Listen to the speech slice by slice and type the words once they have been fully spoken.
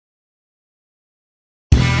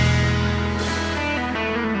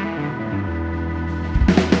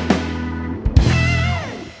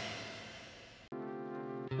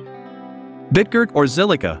Bitgert or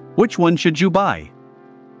Zilliqa, which one should you buy?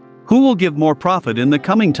 Who will give more profit in the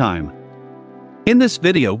coming time? In this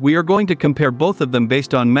video we are going to compare both of them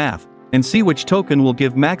based on math, and see which token will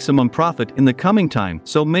give maximum profit in the coming time,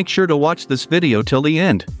 so make sure to watch this video till the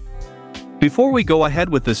end. Before we go ahead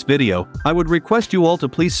with this video, I would request you all to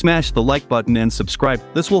please smash the like button and subscribe.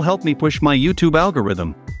 This will help me push my YouTube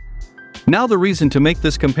algorithm. Now the reason to make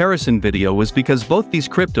this comparison video is because both these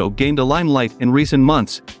crypto gained a limelight in recent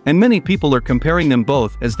months, and many people are comparing them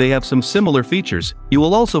both as they have some similar features. You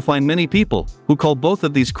will also find many people who call both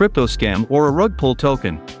of these crypto scam or a rug pull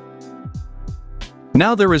token.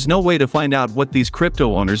 Now there is no way to find out what these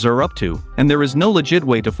crypto owners are up to, and there is no legit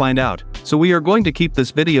way to find out, so we are going to keep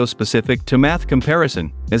this video specific to math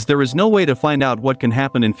comparison, as there is no way to find out what can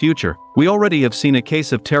happen in future. We already have seen a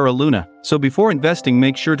case of Terra Luna, so before investing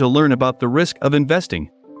make sure to learn about the risk of investing.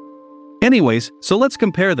 Anyways, so let's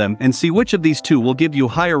compare them and see which of these two will give you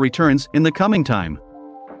higher returns in the coming time.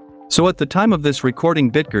 So at the time of this recording,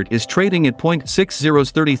 Bitgert is trading at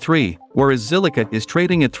 0.6033, whereas Zilliqa is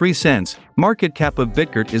trading at 3 cents. Market cap of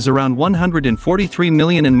Bitgert is around 143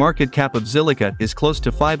 million and market cap of Zilliqa is close to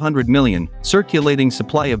 500 million. Circulating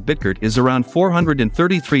supply of Bitgert is around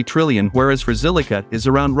 433 trillion, whereas for Zilliqa is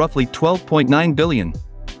around roughly 12.9 billion.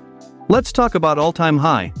 Let's talk about all-time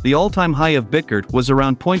high. The all-time high of Bitgert was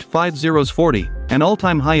around 0.5040, and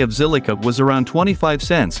all-time high of Zilliqa was around 25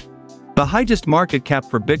 cents. The highest market cap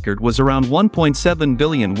for Bitgert was around 1.7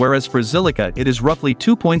 billion, whereas for Zilliqa it is roughly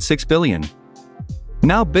 2.6 billion.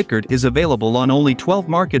 Now Bitgert is available on only 12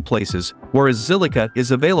 marketplaces, whereas Zilliqa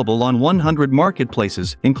is available on 100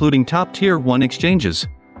 marketplaces, including top tier 1 exchanges.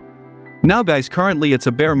 Now guys, currently it's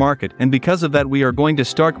a bear market, and because of that we are going to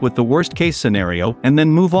start with the worst case scenario and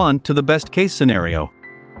then move on to the best case scenario.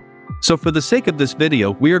 So for the sake of this video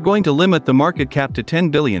we are going to limit the market cap to 10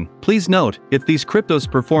 billion. Please note, if these cryptos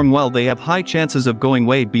perform well they have high chances of going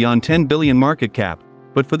way beyond 10 billion market cap,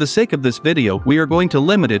 but for the sake of this video we are going to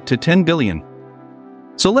limit it to 10 billion.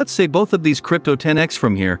 So let's say both of these crypto 10x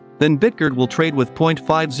from here, then Bitgert will trade with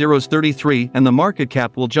 0.5033 and the market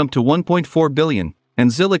cap will jump to 1.4 billion, and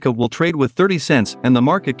Zilliqa will trade with 30 cents and the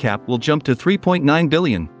market cap will jump to 3.9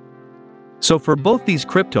 billion. So for both these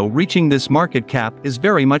crypto, reaching this market cap is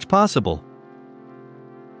very much possible.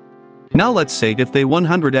 Now let's say if they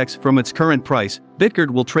 100x from its current price, Bitgert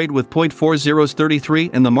will trade with 0.4033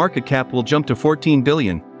 and the market cap will jump to 14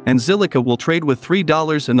 billion, and Zilliqa will trade with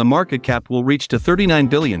 $3 and the market cap will reach to 39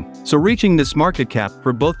 billion. So reaching this market cap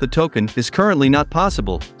for both the token is currently not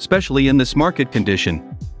possible, especially in this market condition.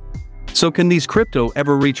 So can these crypto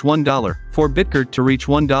ever reach $1? For Bitgert to reach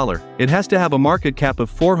 $1, it has to have a market cap of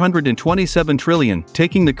 427 trillion,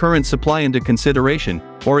 taking the current supply into consideration,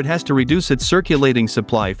 or it has to reduce its circulating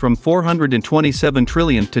supply from 427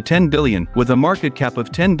 trillion to 10 billion with a market cap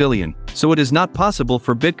of 10 billion, so it is not possible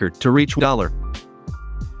for Bitgert to reach $1.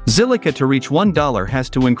 Zilliqa to reach $1 has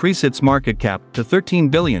to increase its market cap to 13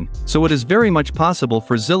 billion, so it is very much possible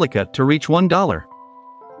for Zilliqa to reach $1.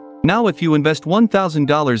 Now if you invest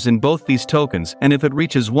 $1,000 in both these tokens and if it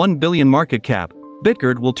reaches 1 billion market cap,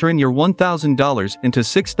 Bitgert will turn your $1,000 into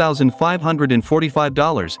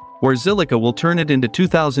 $6,545, where Zilliqa will turn it into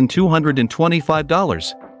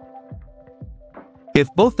 $2,225.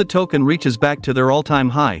 If both the token reaches back to their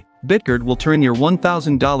all-time high, Bitgert will turn your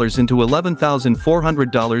 $1,000 into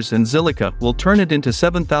 $11,400 and Zilliqa will turn it into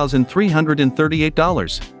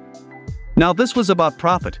 $7,338. Now this was about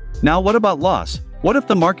profit. Now what about loss? What if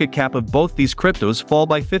the market cap of both these cryptos fall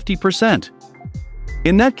by 50%?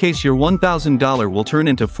 In that case your $1,000 will turn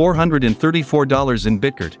into $434 in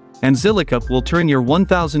Bitgert, and Zilliqa will turn your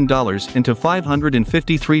 $1,000 into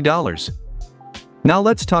 $553. Now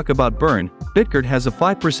let's talk about burn. Bitgert has a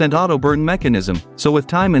 5% auto burn mechanism, so with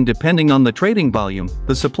time and depending on the trading volume,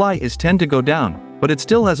 the supply is tend to go down, but it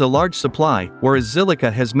still has a large supply, whereas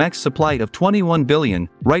Zilliqa has max supply of 21 billion,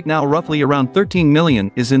 right now roughly around 13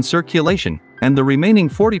 million is in circulation, and the remaining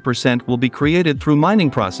 40% will be created through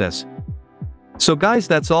mining process. So guys,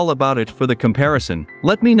 that's all about it for the comparison.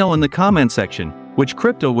 Let me know in the comment section, which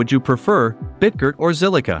crypto would you prefer, Bitgert or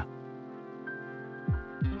Zilliqa?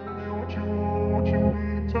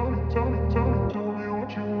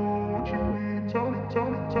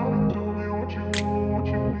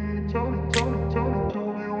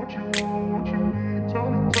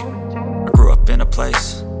 I grew up in a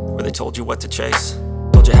place where they told you what to chase,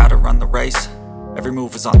 told you how to run the race, every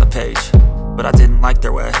move was on the page, but I didn't like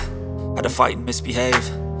their way. Had to fight and misbehave,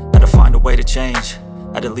 had to find a way to change,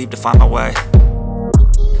 had to leave to find my way.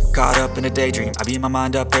 Caught up in a daydream, I beat my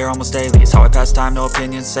mind up there almost daily. It's how I pass time, no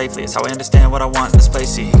opinions safely. It's how I understand what I want in this place,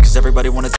 see, cause everybody wanna